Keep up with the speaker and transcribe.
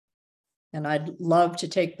And I'd love to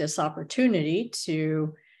take this opportunity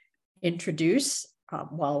to introduce,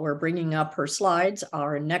 while we're bringing up her slides,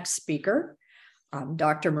 our next speaker.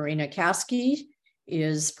 Dr. Marina Caskey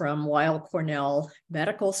is from Weill Cornell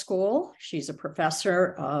Medical School. She's a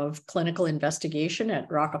professor of clinical investigation at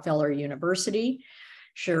Rockefeller University.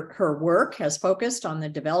 Her work has focused on the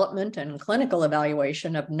development and clinical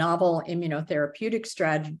evaluation of novel immunotherapeutic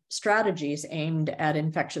strategies aimed at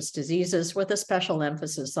infectious diseases with a special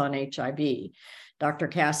emphasis on HIV. Dr.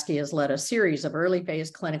 Caskey has led a series of early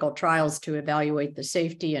phase clinical trials to evaluate the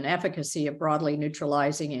safety and efficacy of broadly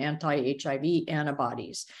neutralizing anti-HIV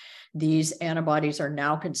antibodies. These antibodies are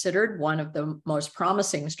now considered one of the most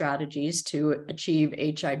promising strategies to achieve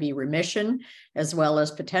HIV remission, as well as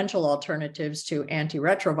potential alternatives to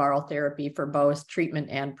antiretroviral therapy for both treatment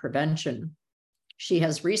and prevention. She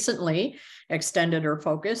has recently extended her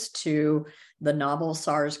focus to the novel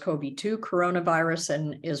SARS-CoV-2 coronavirus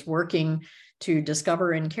and is working to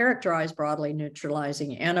discover and characterize broadly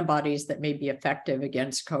neutralizing antibodies that may be effective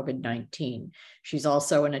against COVID-19. She's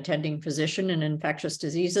also an attending physician in infectious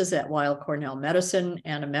diseases at Weill Cornell Medicine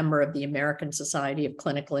and a member of the American Society of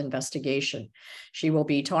Clinical Investigation. She will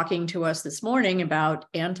be talking to us this morning about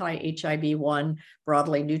anti-HIV-1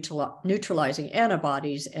 broadly neutralizing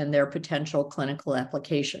antibodies and their potential clinical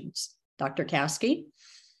applications. Dr. Caskey?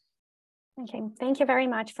 Okay, thank you very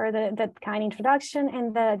much for the kind introduction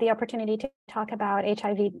and the opportunity to talk about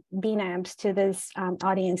HIV bNAbs to this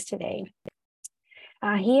audience today.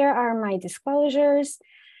 Here are my disclosures.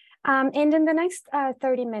 And in the next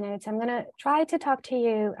 30 minutes, I'm going to try to talk to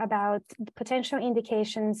you about the potential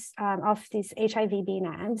indications of these HIV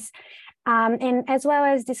bNAbs, and as well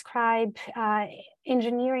as describe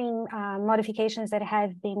engineering modifications that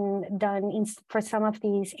have been done for some of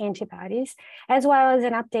these antibodies, as well as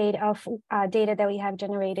an update of data that we have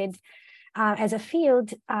generated as a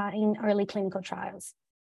field in early clinical trials.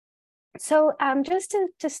 So just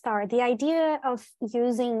to start, the idea of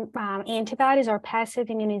using antibodies or passive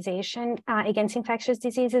immunization against infectious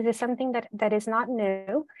diseases is something that is not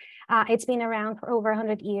new. It's been around for over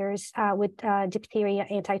 100 years with diphtheria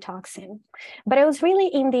antitoxin. But it was really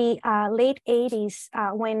in the late 80s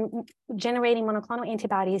when generating monoclonal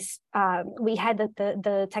antibodies, we had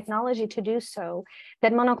the technology to do so,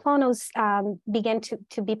 that monoclonals began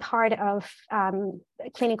to be part of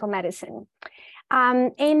clinical medicine.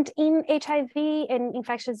 And in HIV and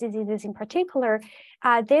infectious diseases in particular,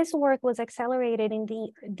 this work was accelerated in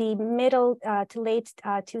the middle to late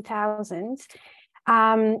 2000s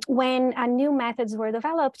when new methods were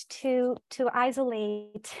developed to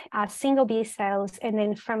isolate single B cells and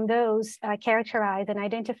then from those characterize and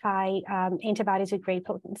identify antibodies with great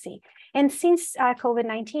potency. And since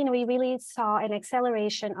COVID-19, we really saw an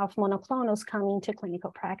acceleration of monoclonals coming to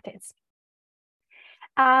clinical practice.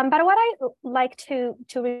 But what I like to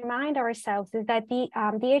remind ourselves is that the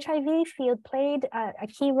HIV field played a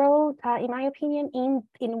key role, in my opinion,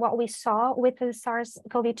 in what we saw with the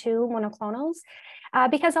SARS-CoV-2 monoclonals,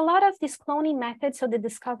 because a lot of these cloning methods, so the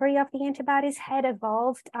discovery of the antibodies, had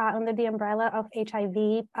evolved under the umbrella of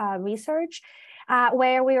HIV research,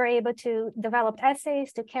 where we were able to develop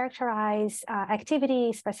assays to characterize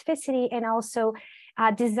activity, specificity, and also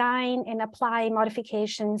design and apply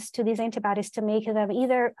modifications to these antibodies to make them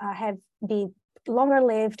either be longer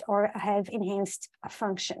lived or have enhanced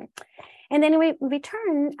function. And then we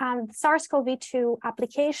return SARS-CoV-2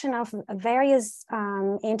 application of various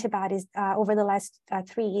antibodies over the last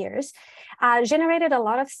 3 years, generated a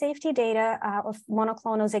lot of safety data of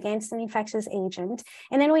monoclonals against an infectious agent.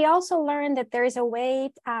 And then we also learned that there is a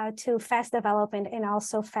way to fast development and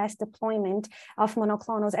also fast deployment of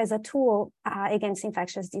monoclonals as a tool against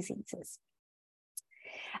infectious diseases.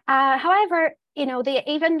 However,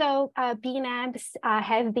 even though bNAbs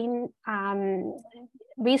have been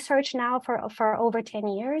researched now for over 10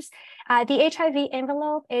 years, the HIV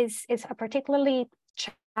envelope is a particularly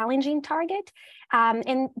challenging target,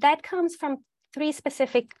 and that comes from three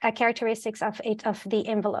specific characteristics of the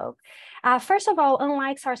envelope. First of all,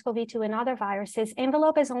 unlike SARS-CoV-2 and other viruses,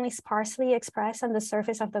 envelope is only sparsely expressed on the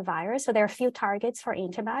surface of the virus, so there are few targets for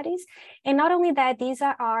antibodies. And not only that, these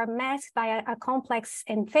are masked by a complex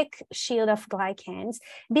and thick shield of glycans,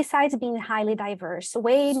 besides being highly diverse,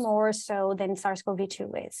 way more so than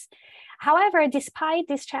SARS-CoV-2 is. However, despite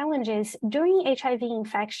these challenges, during HIV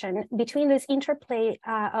infection, between this interplay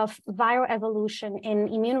of viral evolution and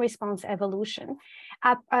immune response evolution,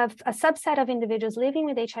 a subset of individuals living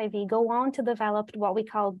with HIV go on to develop what we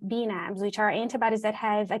call bNAbs, which are antibodies that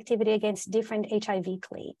have activity against different HIV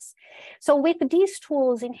clades. So with these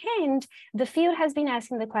tools in hand, the field has been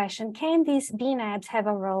asking the question, can these bNAbs have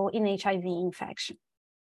a role in HIV infection?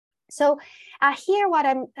 So here, what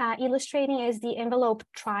I'm illustrating is the envelope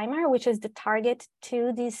trimer, which is the target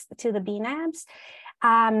to the bNAbs.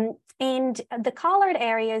 And the colored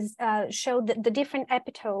areas show the different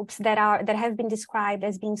epitopes that have been described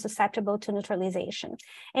as being susceptible to neutralization.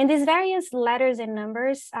 And these various letters and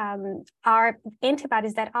numbers are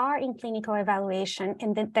antibodies that are in clinical evaluation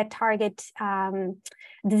and that target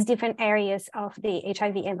these different areas of the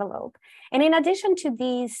HIV envelope. And in addition to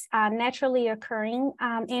these naturally occurring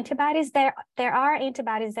antibodies, there are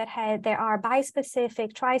antibodies that are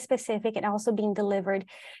bispecific, trispecific, and also being delivered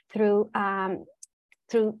through viral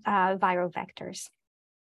vectors.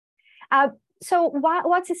 So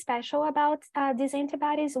what's special about these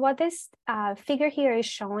antibodies? What this figure here is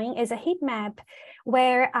showing is a heat map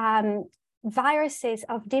where viruses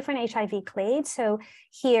of different HIV clades, so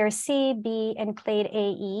here C, B, and clade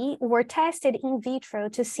AE, were tested in vitro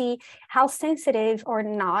to see how sensitive or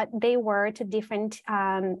not they were to different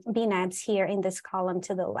bNAbs here in this column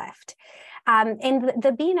to the left. And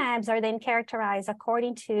the bNAbs are then characterized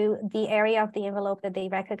according to the area of the envelope that they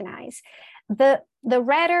recognize. The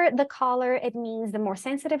redder the color, it means the more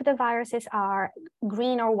sensitive the viruses are.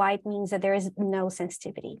 Green or white means that there is no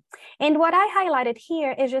sensitivity. And what I highlighted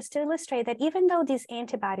here is just to illustrate that even though these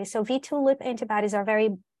antibodies, so V2 loop antibodies, are very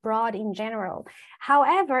broad in general.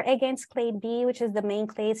 However, against clade B, which is the main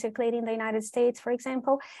clade circulating in the United States, for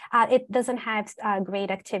example, it doesn't have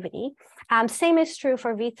great activity. Same is true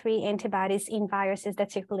for V3 antibodies in viruses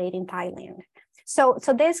that circulate in Thailand. So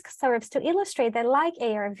this serves to illustrate that, like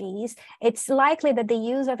ARVs, it's likely that the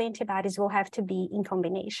use of antibodies will have to be in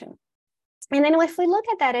combination. And then if we look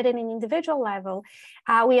at that at an individual level,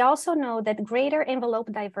 we also know that greater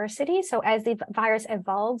envelope diversity, so as the virus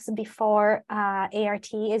evolves before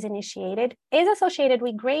ART is initiated, is associated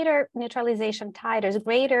with greater neutralization titers,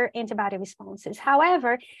 greater antibody responses.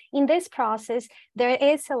 However, in this process, there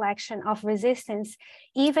is selection of resistance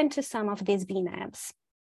even to some of these bNAbs.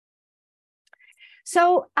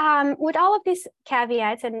 So with all of these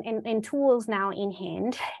caveats and tools now in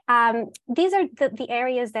hand, these are the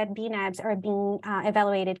areas that bNAbs are being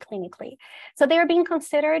evaluated clinically. So they are being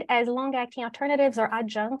considered as long-acting alternatives or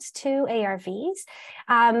adjuncts to ARVs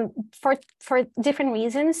for different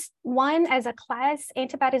reasons. One, as a class,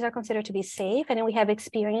 antibodies are considered to be safe, and we have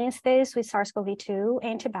experienced this with SARS-CoV-2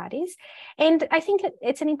 antibodies. And I think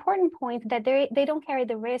it's an important point that they don't carry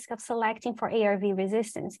the risk of selecting for ARV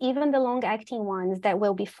resistance, even the long-acting ones that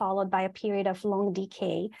will be followed by a period of long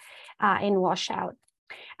decay and washout.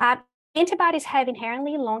 Antibodies have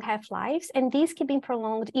inherently long half-lives, and these can be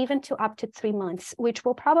prolonged even to up to 3 months, which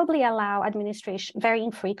will probably allow administration, very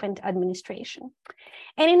infrequent administration.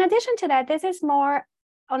 And in addition to that, this is more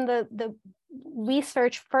on the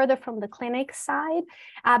research further from the clinic side,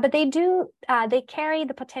 but they carry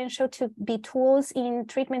the potential to be tools in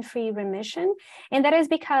treatment-free remission. And that is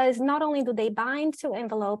because not only do they bind to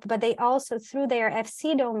envelope, but they also, through their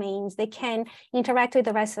FC domains, they can interact with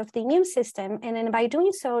the rest of the immune system. And then by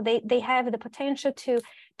doing so, they have the potential to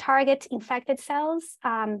target infected cells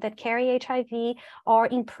that carry HIV or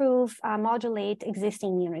improve, modulate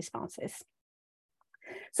existing immune responses.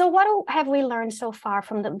 So what have we learned so far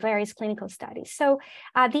from the various clinical studies? So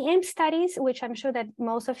the IMP studies, which I'm sure that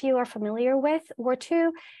most of you are familiar with, were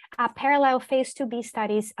two parallel phase 2b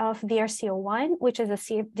studies of VRC01, which is a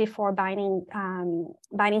CD4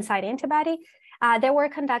 binding site antibody, that were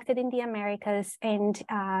conducted in the Americas and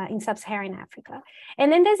in sub-Saharan Africa.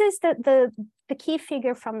 And then this is the key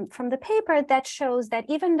figure from the paper that shows that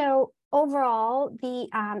even though overall the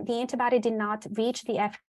antibody did not reach the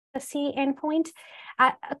efficacy endpoint,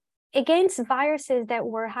 against viruses that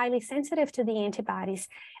were highly sensitive to the antibodies,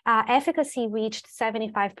 efficacy reached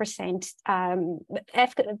 75%,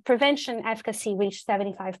 prevention efficacy reached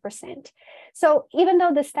 75%. So even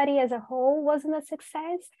though the study as a whole wasn't a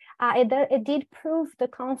success, it did prove the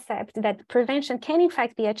concept that prevention can in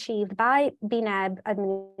fact be achieved by bNAb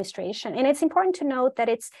administration. And it's important to note that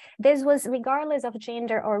this was regardless of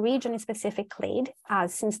gender or region-specific clade,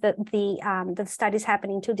 since the studies happen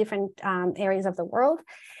in two different areas of the world.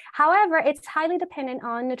 However, it's highly dependent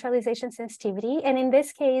on neutralization sensitivity. And in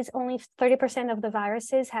this case, only 30% of the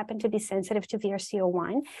viruses happen to be sensitive to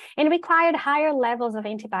VRC01 and required higher levels of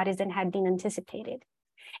antibodies than had been anticipated.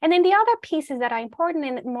 And then the other pieces that are important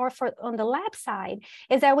and more on the lab side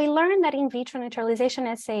is that we learned that in vitro neutralization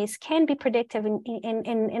assays can be predictive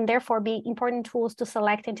and therefore be important tools to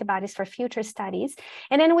select antibodies for future studies.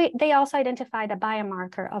 And then they also identified a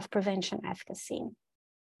biomarker of prevention efficacy.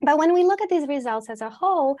 But when we look at these results as a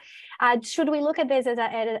whole, should we look at this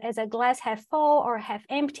as a glass half full or half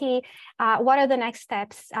empty? What are the next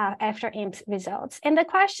steps after IMP results? And the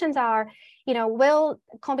questions are, will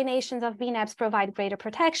combinations of bNAbs provide greater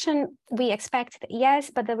protection? We expect that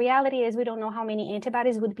yes, but the reality is we don't know how many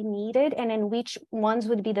antibodies would be needed and then which ones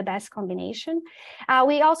would be the best combination.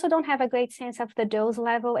 We also don't have a great sense of the dose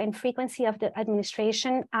level and frequency of the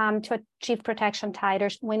administration to achieve protection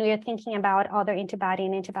titers when we are thinking about other antibody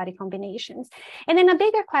and antibody combinations. And then a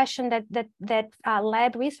bigger question that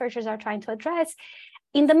lab researchers are trying to address: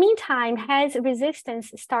 in the meantime, has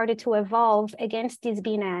resistance started to evolve against these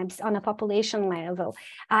bNAbs on a population level?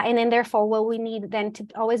 And then therefore, will we need then to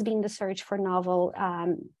always be in the search for novel,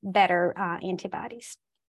 better antibodies?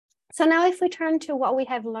 So now if we turn to what we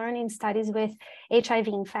have learned in studies with HIV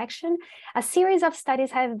infection, a series of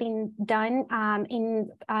studies have been done in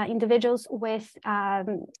individuals with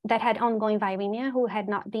that had ongoing viremia who had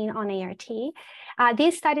not been on ART.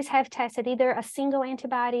 These studies have tested either a single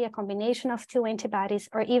antibody, a combination of 2 antibodies,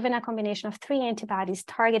 or even a combination of 3 antibodies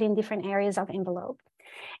targeting different areas of envelope.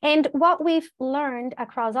 And what we've learned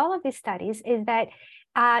across all of these studies is that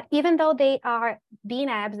even though they are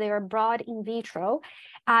bNAbs, they are broad in vitro,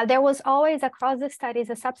 there was always across the studies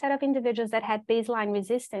a subset of individuals that had baseline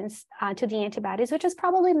resistance to the antibodies, which is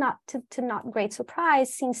probably not great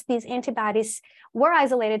surprise, since these antibodies were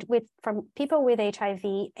isolated from people with HIV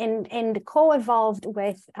and co-evolved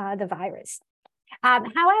with the virus.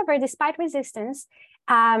 However, despite resistance,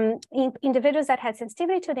 in individuals that had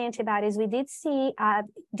sensitivity to the antibodies, we did see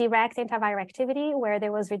direct antiviral activity where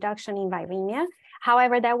there was reduction in viremia.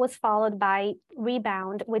 However, that was followed by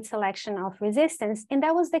rebound with selection of resistance. And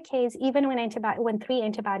that was the case even when 3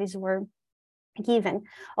 antibodies were given.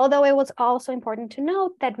 Although it was also important to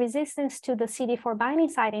note that resistance to the CD4 binding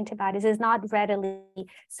site antibodies is not readily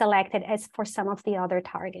selected as for some of the other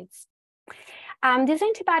targets. These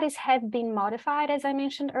antibodies have been modified, as I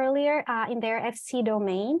mentioned earlier, in their FC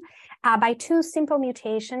domain by 2 simple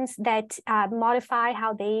mutations that modify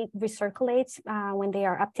how they recirculate when they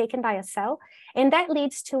are uptaken by a cell. And that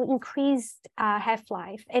leads to increased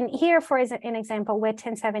half-life. And here, for an example, with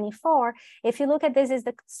 1074, if you look at this is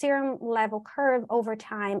the serum level curve over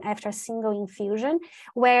time after a single infusion,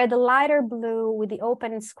 where the lighter blue with the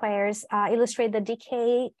open squares illustrate the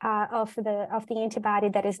decay of the antibody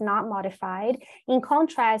that is not modified, in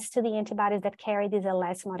contrast to the antibodies that carry these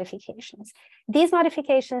LS modifications. These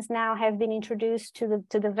modifications now have been introduced to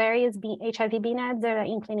the various HIV bNAbs that are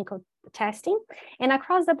in clinical testing. And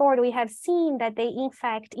across the board, we have seen that they in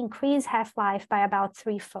fact increase half-life by about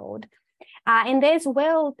 3-fold. And this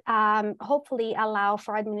will hopefully allow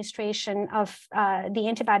for administration of the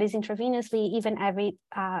antibodies intravenously, even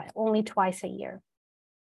only twice a year.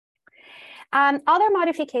 Other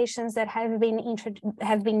modifications that have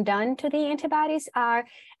been done to the antibodies are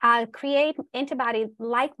create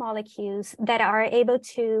antibody-like molecules that are able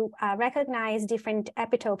to recognize different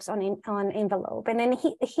epitopes on envelope. And then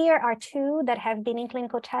here are 2 that have been in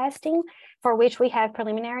clinical testing, for which we have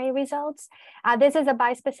preliminary results. This is a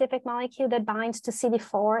bispecific molecule that binds to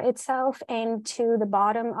CD4 itself and to the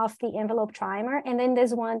bottom of the envelope trimer. And then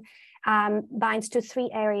there's one binds to 3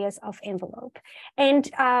 areas of envelope. And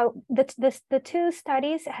the 2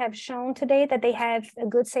 studies have shown today that they have a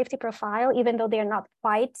good safety profile, even though they're not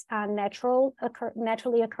quite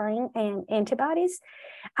naturally occurring antibodies.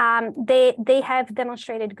 They have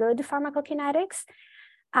demonstrated good pharmacokinetics.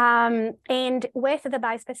 And with the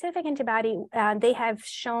bispecific antibody, they have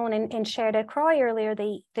shown and shared at CROI earlier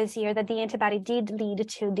this year that the antibody did lead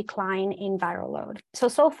to decline in viral load.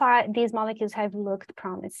 So far, these molecules have looked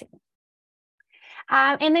promising.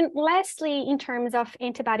 And then lastly, in terms of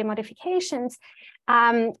antibody modifications,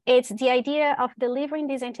 it's the idea of delivering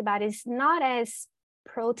these antibodies not as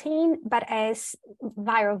protein, but as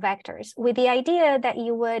viral vectors, with the idea that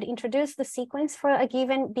you would introduce the sequence for a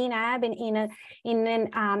given bNAb in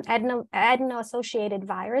an adeno-associated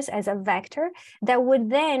virus as a vector that would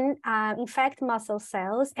then infect muscle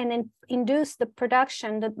cells and then induce the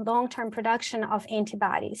long-term production of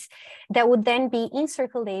antibodies that would then be in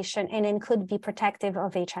circulation and then could be protective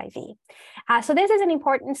of HIV. So this is an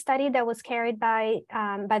important study that was carried by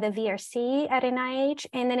the VRC at NIH,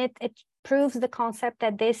 and then it proves the concept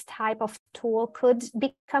that this type of tool could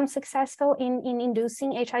become successful in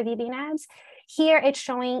inducing HIV bNAbs. Here it's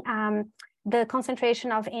showing the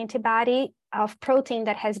concentration of antibody of protein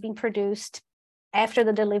that has been produced after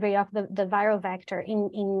the delivery of the viral vector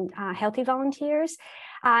in healthy volunteers.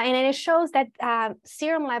 And then it shows that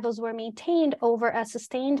serum levels were maintained over a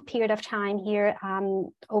sustained period of time here,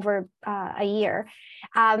 over a year.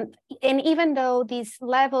 And even though these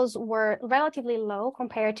levels were relatively low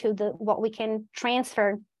compared to what we can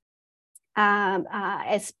transfer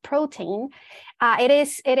as protein, it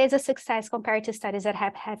is a success compared to studies that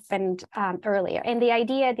have happened earlier. And the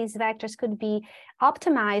idea these vectors could be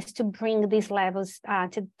optimized to bring these levels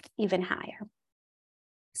to even higher.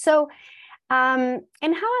 So, and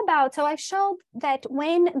how about, so I showed that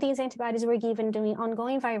when these antibodies were given during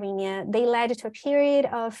ongoing viremia, they led to a period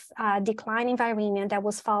of declining viremia that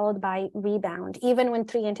was followed by rebound, even when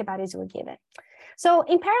 3 antibodies were given. So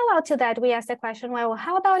in parallel to that, we asked the question, well,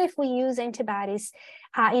 how about if we use antibodies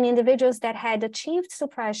in individuals that had achieved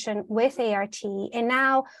suppression with ART, and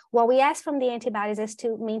now what we ask from the antibodies is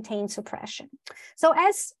to maintain suppression. So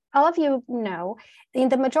as all of you know, in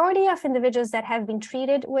the majority of individuals that have been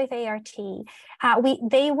treated with ART,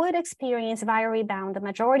 they would experience viral rebound, the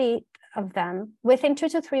majority of them, within 2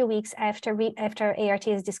 to 3 weeks after ART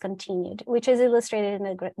is discontinued, which is illustrated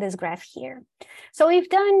in this graph here. So we've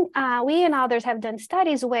done, we and others have done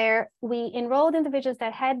studies where we enrolled individuals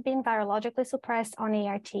that had been virologically suppressed on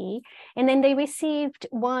ART, and then they received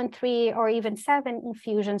 1, 3, or even 7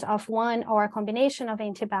 infusions of one or a combination of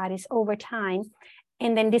antibodies over time,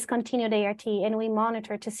 and then discontinued ART, and we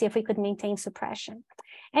monitored to see if we could maintain suppression.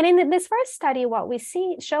 And in this first study, what we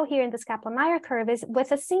show here in this Kaplan-Meier curve is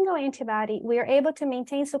with a single antibody, we are able to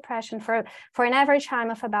maintain suppression for an average time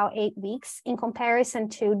of about 8 weeks in comparison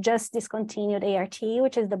to just discontinued ART,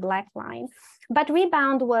 which is the black line. But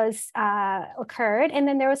rebound was occurred, and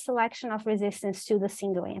then there was selection of resistance to the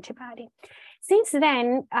single antibody. Since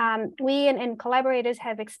then, we and collaborators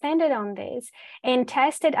have expanded on this and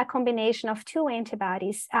tested a combination of 2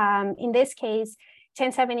 antibodies, in this case,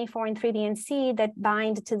 1074 and 3BNC that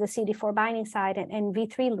bind to the CD4 binding site and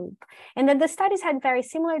V3 loop. And then the studies had very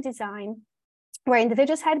similar design, where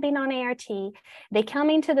individuals had been on ART, they come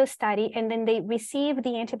into the study, and then they receive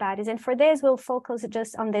the antibodies. And for this, we'll focus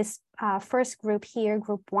just on this first group here,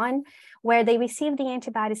 group 1, where they received the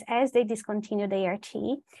antibodies as they discontinued ART.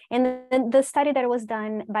 And then the study that was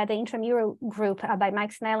done by the intramural group by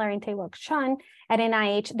Mike Sneller and Tae-Wook Chun at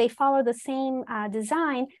NIH, they followed the same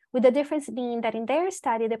design, with the difference being that in their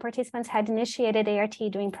study, the participants had initiated ART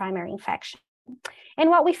during primary infection. And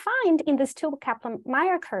what we find in these 2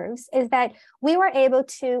 Kaplan-Meier curves is that we were able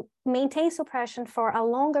to maintain suppression for a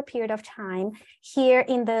longer period of time here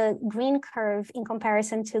in the green curve in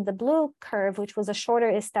comparison to the blue curve, which was a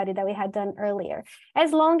shorter study that we had done earlier,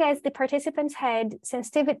 as long as the participants had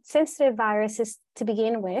sensitive viruses to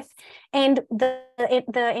begin with, and the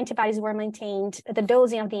antibodies were maintained, the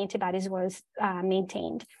dosing of the antibodies was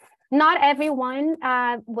maintained. Not everyone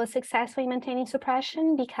was successful in maintaining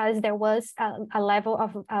suppression because there was a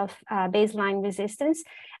level of baseline resistance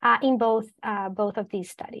in both of these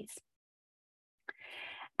studies.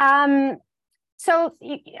 So,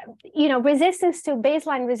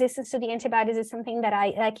 baseline resistance to the antibodies is something that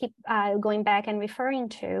I keep going back and referring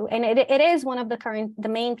to. And it is one of the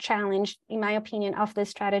main challenge, in my opinion, of this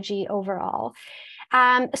strategy overall.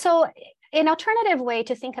 So an alternative way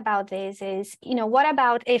to think about this is, what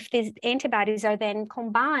about if these antibodies are then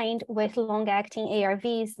combined with long-acting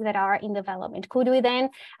ARVs that are in development? Could we then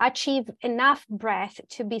achieve enough breadth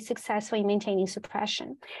to be successful in maintaining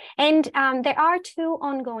suppression? And there are 2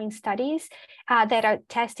 ongoing studies that are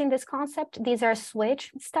testing this concept. These are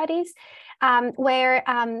switch studies, where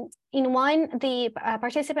in one, the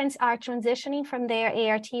participants are transitioning from their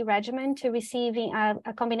ART regimen to receiving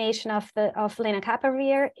a combination of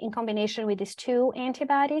lenacapavir in combination with these 2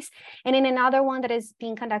 antibodies. And in another one that is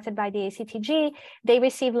being conducted by the ACTG, they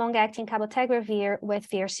receive long-acting cabotegravir with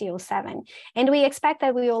VRC07. And we expect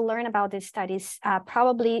that we will learn about these studies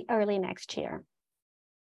probably early next year.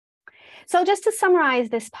 So just to summarize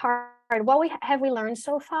this part, what have we learned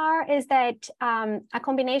so far is that a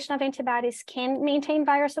combination of antibodies can maintain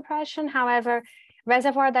virus suppression. However,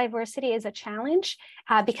 reservoir diversity is a challenge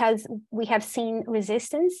because we have seen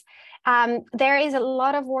resistance. There is a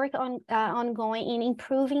lot of work ongoing in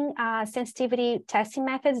improving sensitivity testing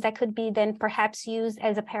methods that could be then perhaps used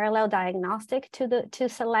as a parallel diagnostic to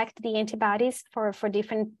select the antibodies for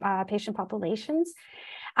different patient populations.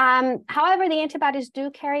 However, the antibodies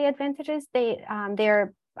do carry advantages.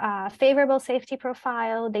 They're favorable safety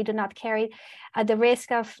profile. They do not carry the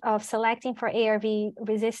risk of selecting for ARV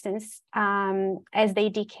resistance as they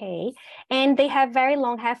decay, and they have very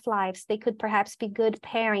long half-lives. They could perhaps be good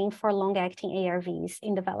pairing for long-acting ARVs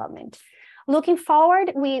in development. Looking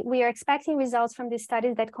forward, we are expecting results from these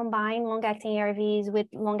studies that combine long-acting ARVs with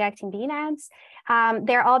long-acting bNAbs.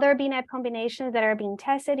 There are other bNAb combinations that are being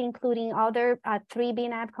tested, including other 3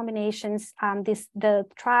 bNAb combinations, the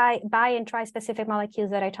bi and tri-specific molecules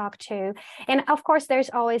that I talked to. And of course, there's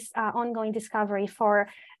always ongoing discovery for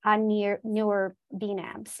newer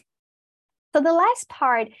bNAbs. So the last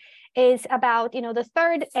part is about, the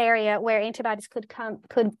third area where antibodies could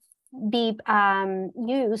be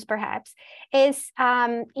used perhaps is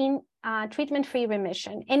in treatment-free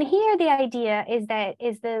remission. And here the idea is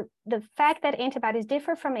the fact that antibodies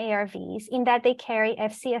differ from ARVs in that they carry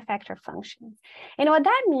Fc effector functions. And what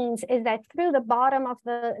that means is that through the bottom of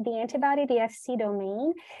the antibody, the Fc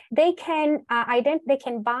domain, they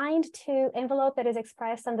can bind to envelope that is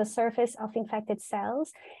expressed on the surface of infected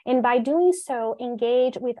cells. And by doing so,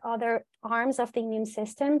 engage with other arms of the immune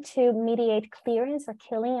system to mediate clearance or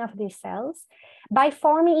killing of these cells. By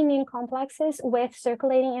forming immune complexes with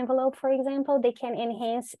circulating envelope, for example, they can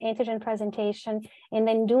enhance antigen presentation, and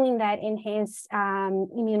then doing that enhance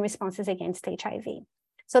immune responses against HIV.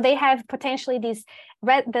 So they have potentially these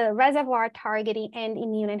the reservoir targeting and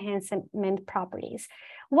immune enhancement properties.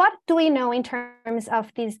 What do we know in terms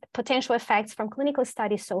of these potential effects from clinical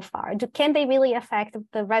studies so far? Can they really affect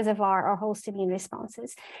the reservoir or host immune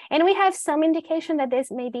responses? And we have some indication that this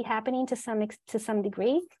may be happening to some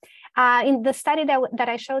degree. In the study that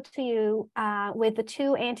I showed to you with the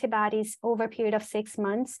two antibodies over a period of 6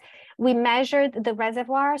 months, we measured the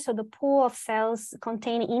reservoir, so the pool of cells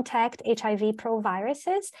containing intact HIV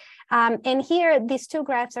proviruses. And here, these two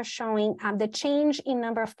graphs are showing the change in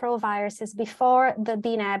number of proviruses before the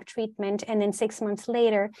bNAb treatment and then 6 months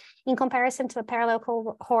later in comparison to a parallel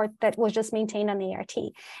cohort that was just maintained on ART.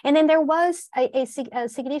 And then there was a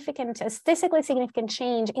statistically significant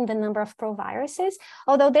change in the number of proviruses,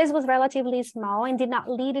 although this was relatively small and did not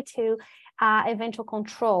lead to eventual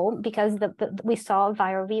control because we saw a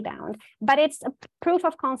viral rebound. But it's a proof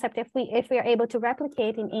of concept if we are able to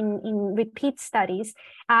replicate in repeat studies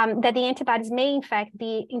that the antibodies may in fact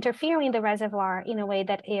be interfering in the reservoir in a way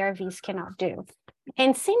that ARVs cannot do.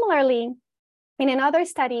 And similarly, in another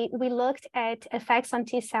study, we looked at effects on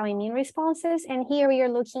T-cell immune responses, and here we are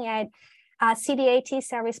looking at CD8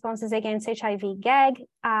 T-cell responses against HIV GAG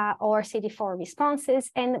or CD4 responses.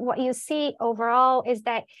 And what you see overall is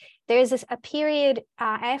that there's a period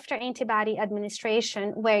after antibody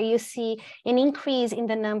administration where you see an increase in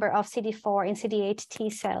the number of CD4 and CD8 T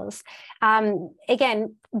cells.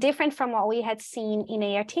 Again, different from what we had seen in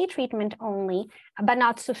ART treatment only, but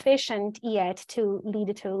not sufficient yet to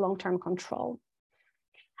lead to long-term control.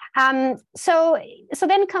 So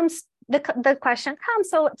then comes the question comes,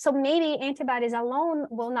 so maybe antibodies alone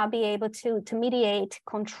will not be able to mediate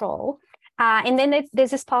control. And then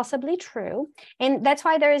this is possibly true. And that's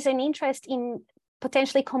why there is an interest in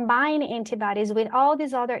potentially combining antibodies with all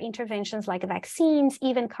these other interventions like vaccines,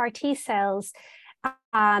 even CAR T cells,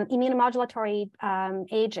 immunomodulatory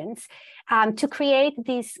agents, to create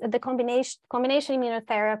the combination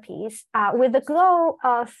immunotherapies with the goal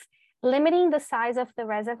of limiting the size of the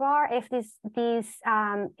reservoir if these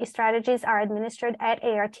strategies are administered at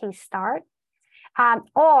ART start,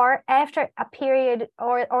 or after a period,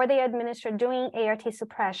 or they administered during ART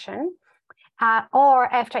suppression,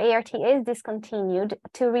 or after ART is discontinued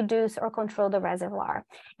to reduce or control the reservoir.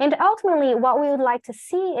 And ultimately, what we would like to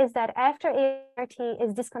see is that after ART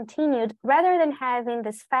is discontinued, rather than having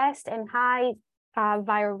this fast and high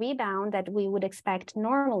viral rebound that we would expect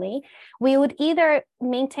normally, we would either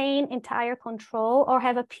maintain entire control or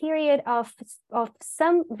have a period of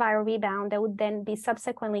some viral rebound that would then be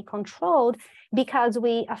subsequently controlled because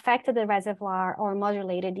we affected the reservoir or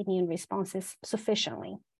modulated immune responses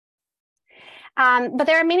sufficiently. But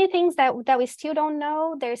there are many things that we still don't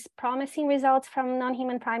know. There's promising results from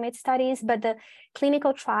non-human primate studies, but the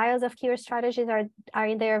clinical trials of cure strategies are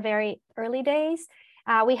in their very early days.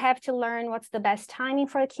 We have to learn what's the best timing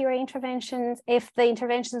for cure interventions, if the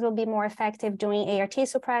interventions will be more effective during ART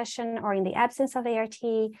suppression or in the absence of ART,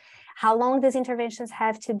 how long these interventions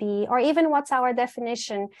have to be, or even what's our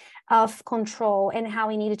definition of control and how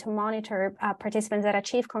we needed to monitor participants that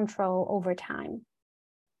achieve control over time.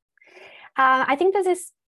 I think this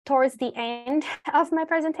is towards the end of my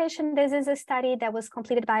presentation. This is a study that was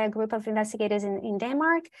completed by a group of investigators in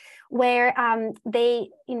Denmark, where they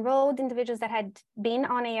enrolled individuals that had been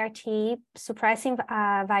on ART suppressing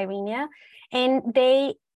viremia, and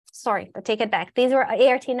take it back. These were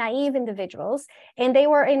ART naive individuals, and they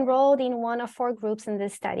were enrolled in one of 4 groups in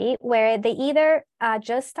this study, where they either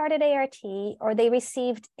just started ART, or they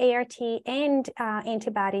received ART and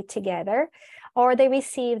antibody together, or they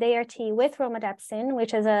received ART with romidepsin,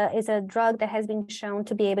 which is a drug that has been shown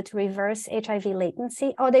to be able to reverse HIV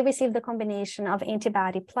latency, or they received the combination of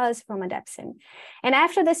antibody plus romidepsin. And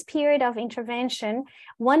after this period of intervention,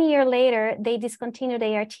 1 year later, they discontinued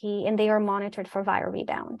ART and they are monitored for viral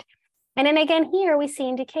rebound. And then again, here we see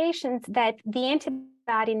indications that the antibody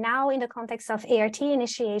antibody now in the context of ART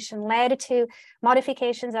initiation led to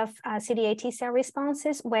modifications of CD8 T cell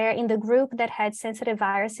responses, where in the group that had sensitive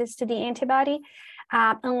viruses to the antibody,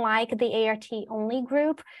 unlike the ART-only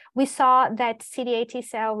group, we saw that CD8 T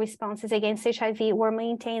cell responses against HIV were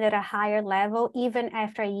maintained at a higher level even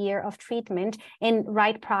after a year of treatment and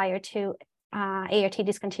right prior to ART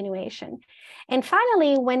discontinuation. And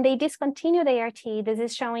finally, when they discontinued ART, this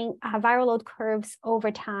is showing viral load curves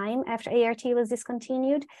over time after ART was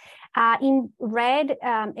discontinued. In red,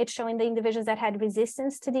 it's showing the individuals that had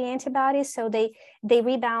resistance to the antibodies. So they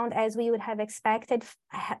rebound as we would have expected,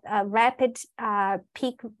 rapid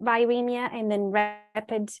peak viremia and then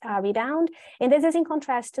rapid rebound. And this is in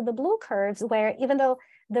contrast to the blue curves, where even though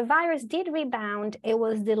the virus did rebound, it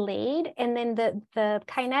was delayed, and then the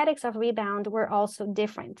kinetics of rebound were also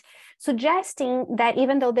different, suggesting that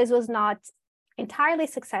even though this was not entirely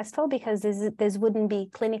successful, because this wouldn't be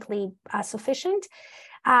clinically sufficient,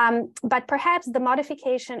 but perhaps the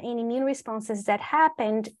modification in immune responses that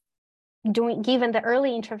happened given the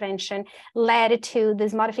early intervention led to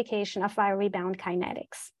this modification of viral rebound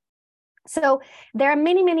kinetics. So there are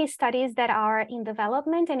many studies that are in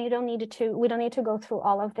development, and we don't need to go through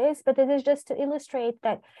all of this, but this is just to illustrate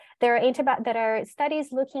that there are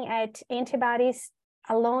studies looking at antibodies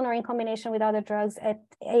alone or in combination with other drugs at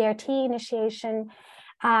ART initiation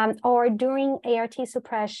or during ART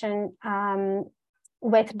suppression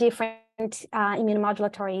with different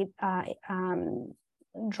immunomodulatory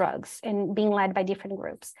drugs and being led by different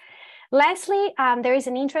groups. Lastly, there is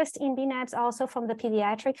an interest in bNAbs also from the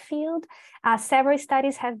pediatric field. Several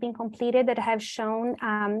studies have been completed that have shown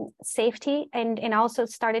safety and also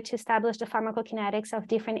started to establish the pharmacokinetics of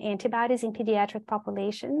different antibodies in pediatric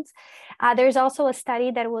populations. There's also a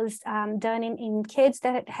study that was done in kids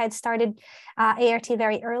that had started ART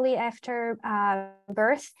very early after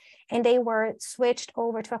birth, and they were switched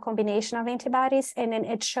over to a combination of antibodies, and then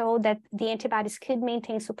it showed that the antibodies could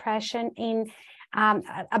maintain suppression in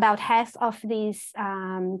about half of these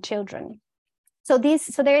children. So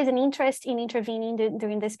there is an interest in intervening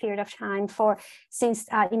during this period of time since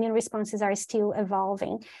immune responses are still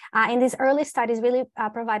evolving. And these early studies really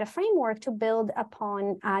provide a framework to build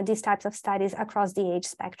upon these types of studies across the age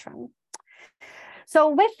spectrum. So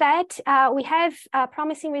with that, we have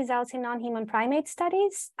promising results in non-human primate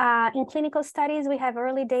studies. In clinical studies, we have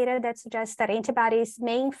early data that suggests that antibodies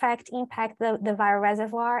may in fact impact the viral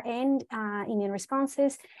reservoir and immune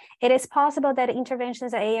responses. It is possible that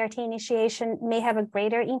interventions at ART initiation may have a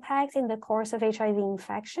greater impact in the course of HIV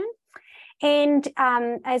infection. And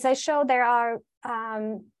as I showed, there are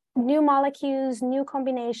new molecules, new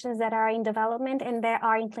combinations that are in development and that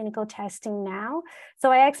are in clinical testing now.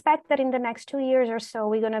 So I expect that in the next 2 years or so,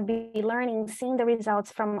 we're going to be seeing the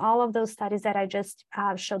results from all of those studies that I just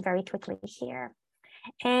showed very quickly here.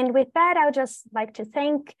 And with that, I would just like to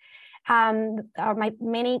thank my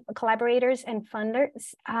many collaborators and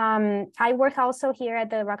funders. I work also here at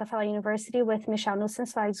the Rockefeller University with Michelle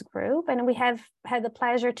Nussensweig's group, and we have had the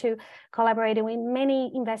pleasure to collaborate with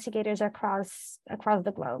many investigators across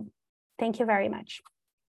the globe. Thank you very much.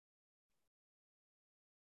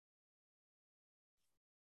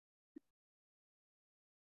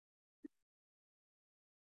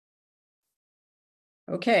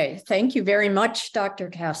 Okay, thank you very much, Dr.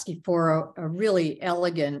 Caskey, for a really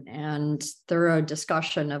elegant and thorough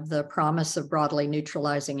discussion of the promise of broadly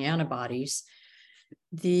neutralizing antibodies.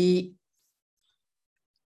 There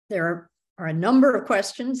are a number of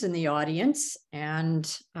questions in the audience, and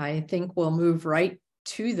I think we'll move right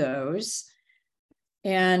to those.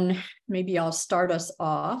 And maybe I'll start us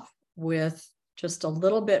off with just a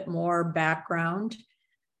little bit more background.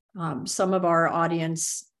 Some of our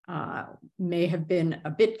audience may have been a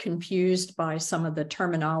bit confused by some of the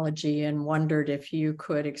terminology and wondered if you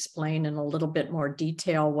could explain in a little bit more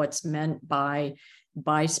detail what's meant by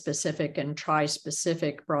bispecific and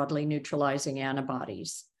trispecific broadly neutralizing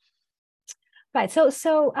antibodies. Right. So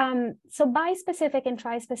bispecific and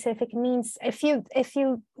trispecific means if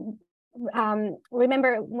you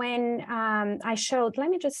remember when I showed, let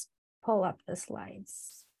me just pull up the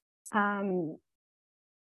slides.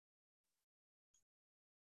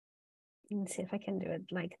 Let me see if I can do it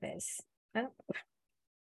like this. Oh.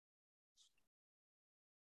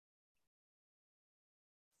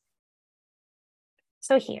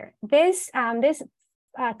 So here, this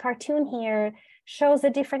cartoon here shows the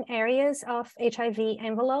different areas of HIV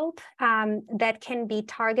envelope that can be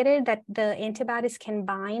targeted, that the antibodies can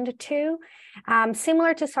bind to.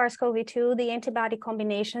 Similar to SARS-CoV-2, the antibody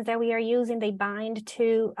combinations that we are using, they bind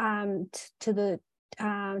to the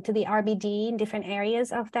RBD in different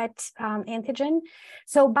areas of that antigen.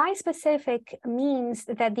 So bispecific means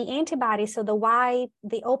that the antibody, so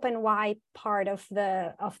the open Y part of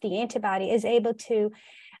the antibody is able to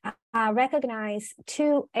recognize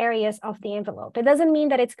two areas of the envelope. It doesn't mean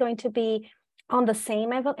that it's going to be on the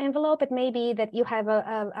same envelope. It may be that you have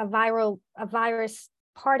a virus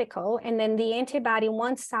particle, and then the antibody,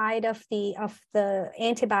 one side of the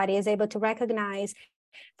antibody is able to recognize,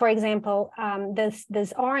 for example,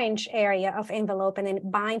 this orange area of envelope, and then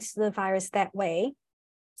it binds to the virus that way,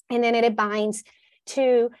 and then it binds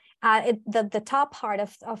to the top part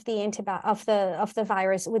of the antibody of the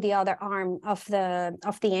virus with the other arm of the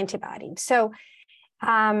antibody. So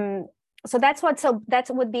that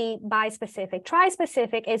would be bispecific.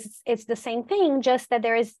 Trispecific is the same thing, just that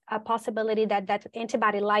there is a possibility that that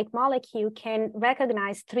antibody-like molecule can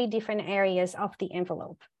recognize three different areas of the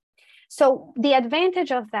envelope. So the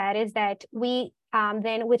advantage of that is that we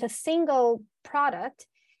then, with a single product,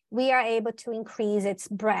 we are able to increase its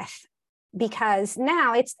breadth, because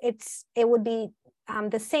now it would be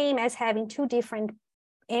the same as having two different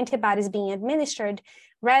antibodies being administered.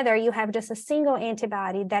 Rather, you have just a single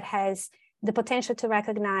antibody that has the potential to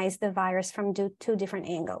recognize the virus from two different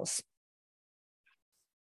angles.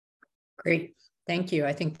 Great, thank you.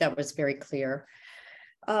 I think that was very clear.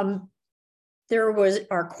 There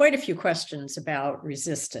are quite a few questions about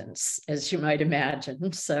resistance, as you might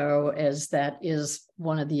imagine. So, as that is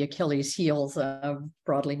one of the Achilles heels of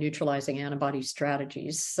broadly neutralizing antibody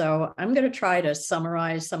strategies. So I'm going to try to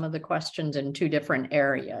summarize some of the questions in two different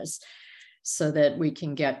areas so that we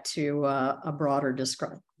can get to a broader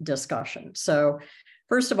discussion. So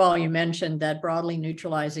first of all, you mentioned that broadly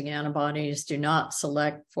neutralizing antibodies do not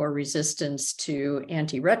select for resistance to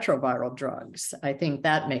antiretroviral drugs. I think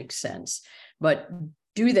that makes sense. But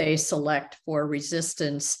do they select for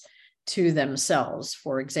resistance to themselves?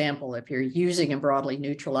 For example, if you're using a broadly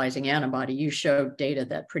neutralizing antibody, you showed data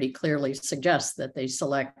that pretty clearly suggests that they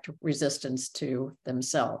select resistance to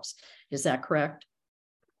themselves. Is that correct?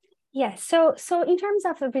 Yes. So in terms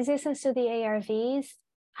of the resistance to the ARVs,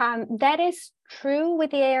 that is true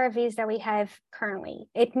with the ARVs that we have currently.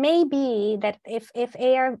 It may be that if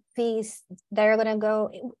ARVs that are going to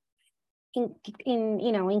go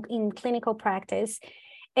in clinical practice,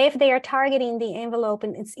 if they are targeting the envelope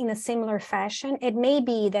and it's in a similar fashion, it may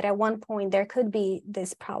be that at one point there could be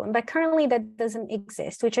this problem. But currently that doesn't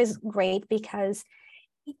exist, which is great because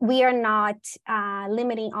we are not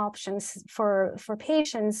limiting options for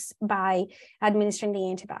patients by administering the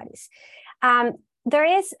antibodies. There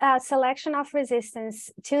is a selection of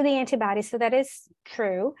resistance to the antibodies, so that is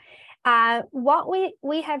true. What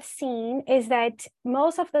we have seen is that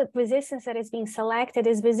most of the resistance that is being selected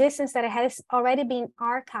is resistance that has already been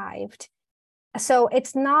archived. So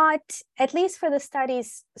it's not, at least for the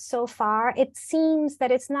studies so far, it seems that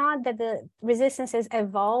it's not that the resistance is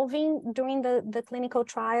evolving during the clinical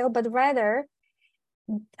trial, but rather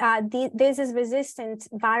this is resistant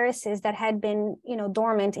viruses that had been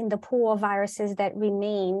dormant in the pool of viruses that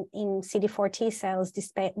remain in CD4 T cells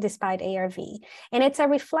despite ARV. And it's a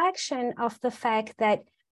reflection of the fact that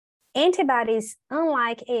antibodies,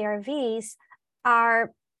 unlike ARVs,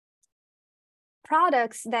 are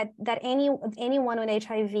products that anyone with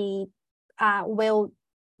HIV will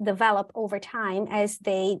develop over time as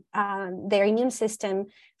their immune system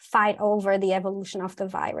fight over the evolution of the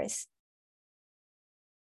virus.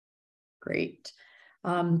 Great.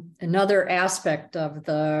 Another aspect of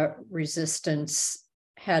the resistance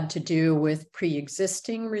had to do with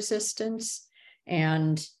pre-existing resistance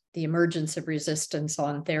and the emergence of resistance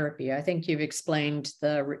on therapy. I think you've explained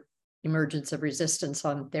the emergence of resistance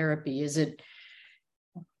on therapy.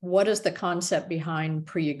 What is the concept behind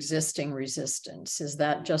pre-existing resistance? Is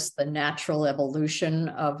that just the natural evolution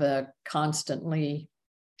of a constantly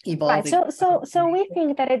evolving? Right. So we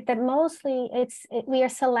think that mostly we are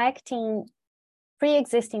selecting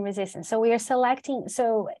pre-existing resistance. So we are selecting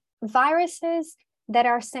viruses that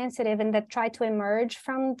are sensitive and that try to emerge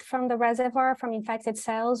from the reservoir, from infected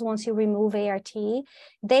cells. Once you remove ART,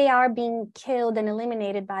 they are being killed and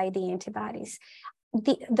eliminated by the antibodies.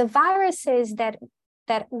 The viruses that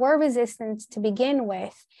were resistant to begin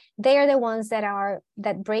with, they are the ones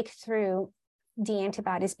that break through the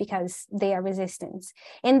antibodies because they are resistant.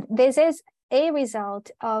 And this is a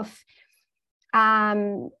result of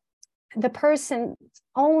the person's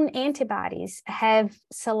own antibodies have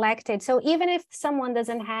selected. So even if someone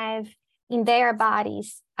doesn't have in their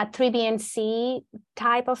bodies a 3BNC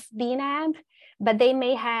type of bNAb, but they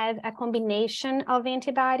may have a combination of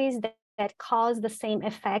antibodies that cause the same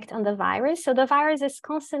effect on the virus. So the virus is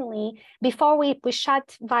constantly, before we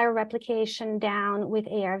shut viral replication down with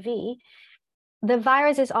ARV, the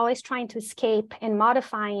virus is always trying to escape and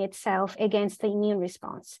modifying itself against the immune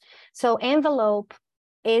response. So envelope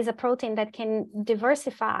is a protein that can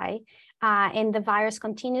diversify, and the virus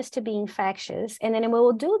continues to be infectious. And then it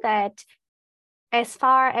will do that as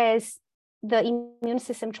far as the immune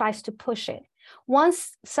system tries to push it.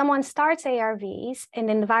 Once someone starts ARVs and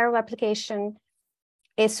then the viral replication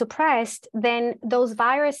is suppressed, then those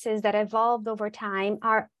viruses that evolved over time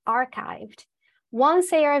are archived.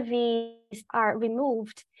 Once ARVs are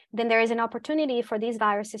removed, then there is an opportunity for these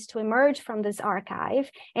viruses to emerge from this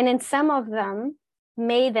archive. And then some of them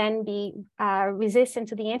may then be resistant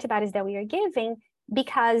to the antibodies that we are giving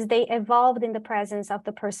because they evolved in the presence of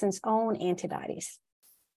the person's own antibodies.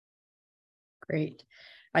 Great.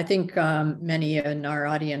 I think many in our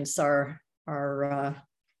audience are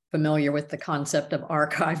familiar with the concept of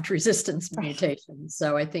archived resistance mutations.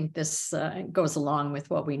 So I think this goes along with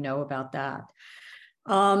what we know about that.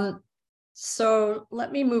 So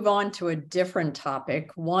let me move on to a different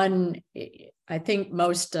topic. One, I think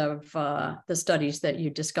most of the studies that you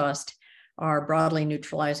discussed are broadly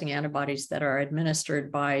neutralizing antibodies that are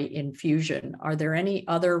administered by infusion. Are there any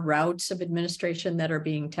other routes of administration that are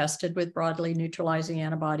being tested with broadly neutralizing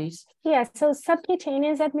antibodies? Yeah, so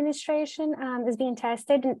subcutaneous administration is being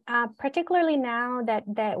tested, particularly now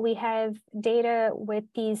that we have data with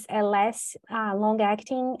these LS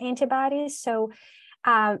long-acting antibodies. So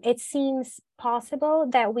it seems possible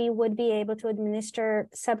that we would be able to administer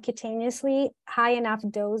subcutaneously high enough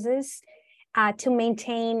doses to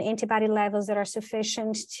maintain antibody levels that are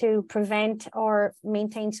sufficient to prevent or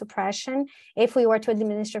maintain suppression if we were to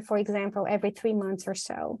administer, for example, every 3 months or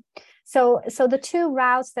so. So the two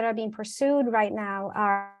routes that are being pursued right now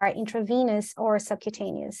are intravenous or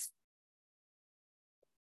subcutaneous.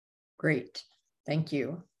 Great, thank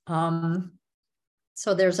you.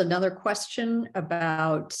 So there's another question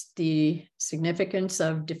about the significance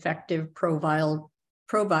of defective proviral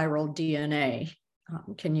DNA.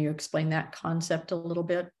 Can you explain that concept a little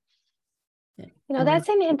bit? That's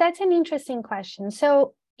an interesting question.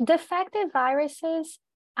 So defective viruses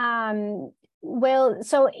in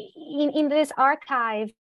this archive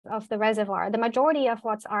of the reservoir, the majority of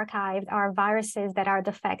what's archived are viruses that are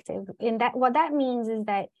defective. What that means is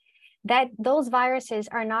that those viruses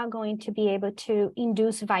are not going to be able to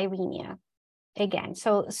induce viremia again.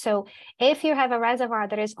 So if you have a reservoir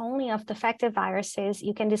that is only of defective viruses,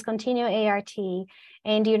 you can discontinue ART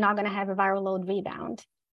and you're not going to have a viral load rebound.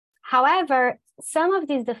 However, some of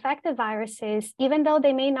these defective viruses, even though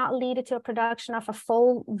they may not lead to a production of a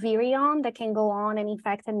full virion that can go on and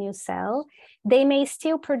infect a new cell, they may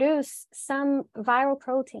still produce some viral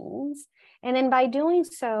proteins. And then by doing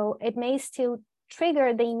so, it may still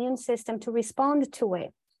trigger the immune system to respond to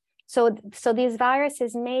it. So these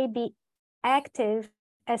viruses may be active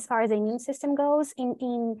as far as the immune system goes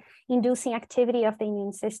in inducing activity of the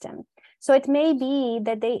immune system. So it may be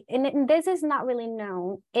that and this is not really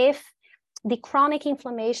known, if the chronic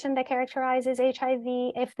inflammation that characterizes HIV,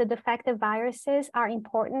 if the defective viruses are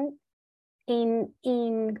important in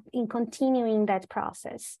continuing that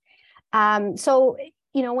process. So,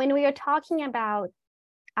 when we are talking about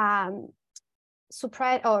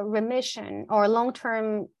suppress or remission or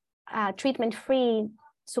long-term treatment-free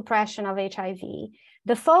suppression of HIV,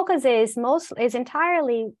 the focus is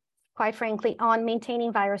entirely, quite frankly, on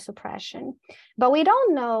maintaining virus suppression. But we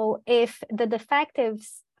don't know if the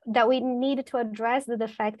defectives, that we need to address the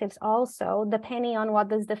defectives also, depending on what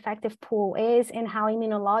this defective pool is and how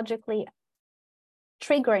immunologically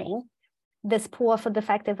triggering this pool of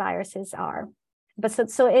defective viruses are. But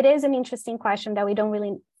so it is an interesting question that we don't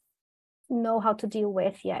really know how to deal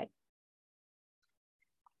with yet.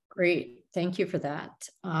 Great, thank you for that.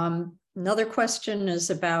 Another question is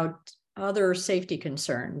about other safety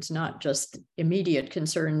concerns, not just immediate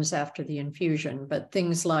concerns after the infusion, but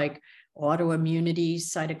things like autoimmunity,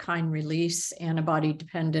 cytokine release,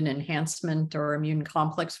 antibody-dependent enhancement, or immune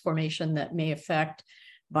complex formation that may affect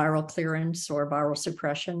viral clearance or viral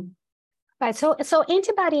suppression. Right, so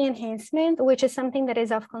antibody enhancement, which is something that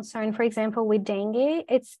is of concern, for example, with dengue,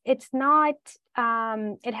 it's not,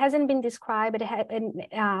 it hasn't been described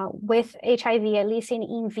with HIV, at least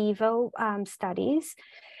in vivo studies.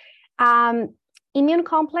 Immune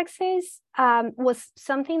complexes was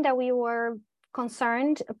something that we were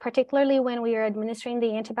concerned, particularly when we were administering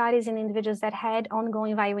the antibodies in individuals that had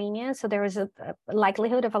ongoing viremia. So there was a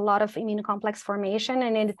likelihood of a lot of immune complex formation,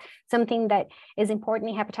 and it's something that is important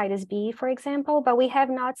in hepatitis B, for example, but we have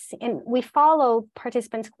not seen, and we follow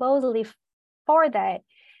participants closely for that,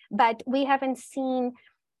 but we haven't seen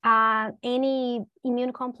any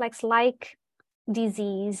immune complex-like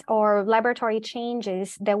disease or laboratory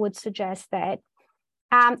changes that would suggest that.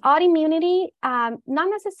 Autoimmunity, not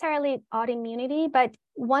necessarily autoimmunity, but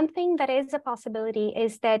one thing that is a possibility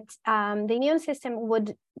is that the immune system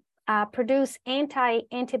would produce anti-bNAb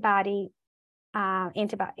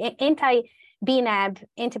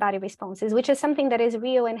antibody responses, which is something that is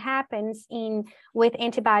real and happens with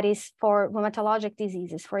antibodies for rheumatologic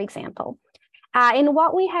diseases, for example. And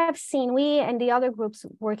what we have seen, we and the other groups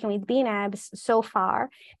working with bNAbs so far,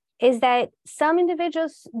 is that some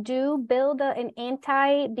individuals do build an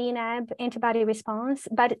anti-bNAb antibody response,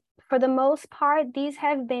 but for the most part, these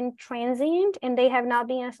have been transient and they have not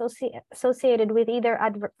been associated with either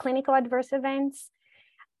clinical adverse events,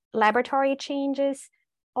 laboratory changes,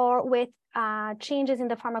 or with changes in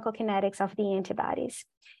the pharmacokinetics of the antibodies.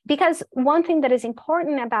 Because one thing that is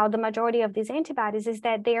important about the majority of these antibodies is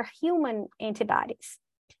that they are human antibodies.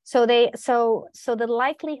 So the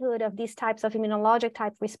likelihood of these types of immunologic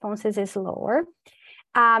type responses is lower.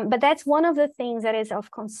 But that's one of the things that is of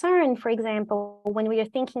concern, for example, when we are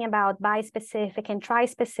thinking about bispecific and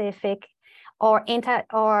trispecific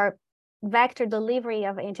or vector delivery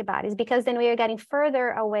of antibodies, because then we are getting further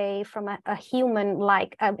away from a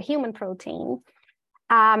human protein.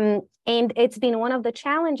 And it's been one of the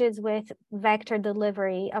challenges with vector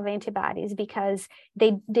delivery of antibodies, because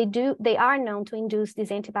they are known to induce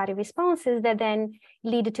these antibody responses that then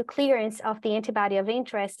lead to clearance of the antibody of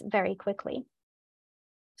interest very quickly.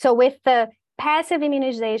 So with the passive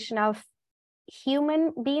immunization of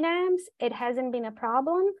human bNAbs, it hasn't been a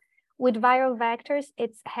problem. With viral vectors,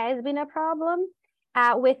 it has been a problem.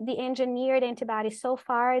 With the engineered antibodies so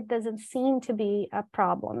far, it doesn't seem to be a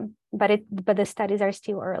problem, but the studies are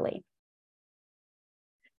still early.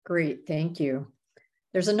 Great, thank you.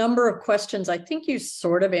 There's a number of questions. I think you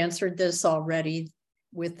sort of answered this already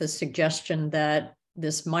with the suggestion that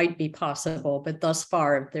this might be possible, but thus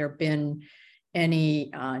far, have there been any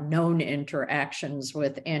known interactions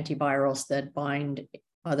with antivirals that bind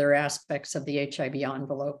other aspects of the HIV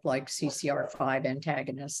envelope, like CCR5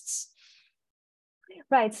 antagonists?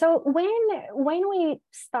 Right. So when we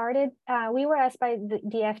started, we were asked by the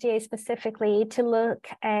FDA specifically to look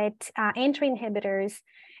at entry inhibitors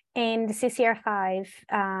and CCR5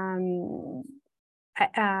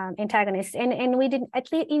 antagonists, and we did,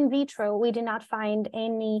 at least in vitro, we did not find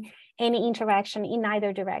any interaction in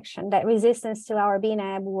either direction, that resistance to our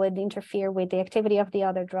bNAb would interfere with the activity of the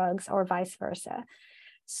other drugs or vice versa.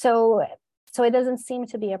 So it doesn't seem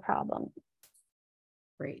to be a problem.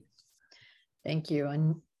 Great. Thank you.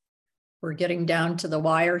 And we're getting down to the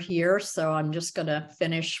wire here, so I'm just going to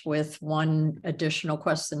finish with one additional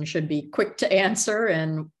question. Should be quick to answer,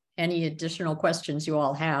 and any additional questions you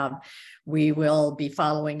all have, we will be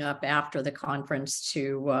following up after the conference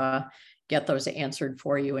to get those answered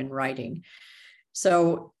for you in writing.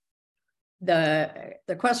 So the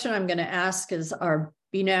question I'm going to ask is, are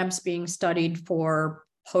bNAbs being studied for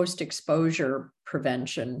post-exposure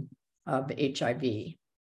prevention of HIV?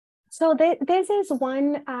 So this is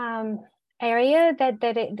one area that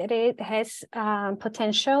it has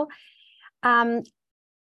potential.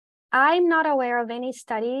 I'm not aware of any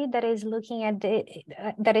study that is looking at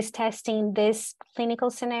that is testing this clinical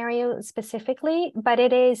scenario specifically, but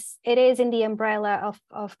it is in the umbrella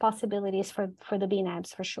of possibilities for the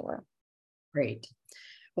bNAbs for sure. Great.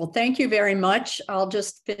 Well, thank you very much. I'll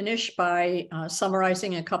just finish by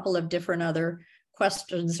summarizing a couple of different other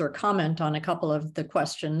questions or comment on a couple of the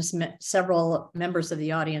questions. Several members of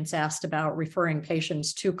the audience asked about referring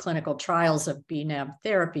patients to clinical trials of bNAb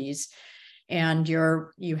therapies. And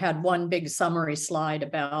you had one big summary slide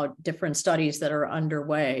about different studies that are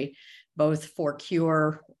underway, both for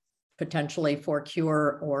cure, potentially for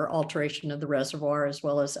cure or alteration of the reservoir, as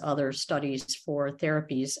well as other studies for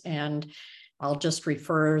therapies. And I'll just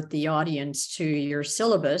refer the audience to your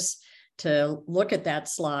syllabus to look at that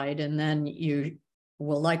slide, and then you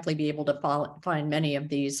will likely be able to find many of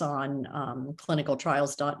these on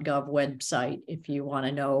clinicaltrials.gov website if you want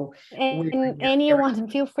to know. And anyone,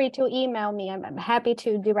 feel free to email me. I'm happy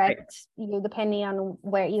to direct you depending on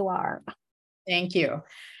where you are. Thank you.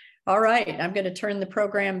 All right, I'm going to turn the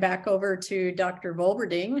program back over to Dr.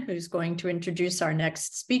 Volberding, who's going to introduce our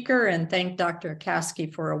next speaker, and thank Dr.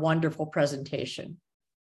 Caskey for a wonderful presentation.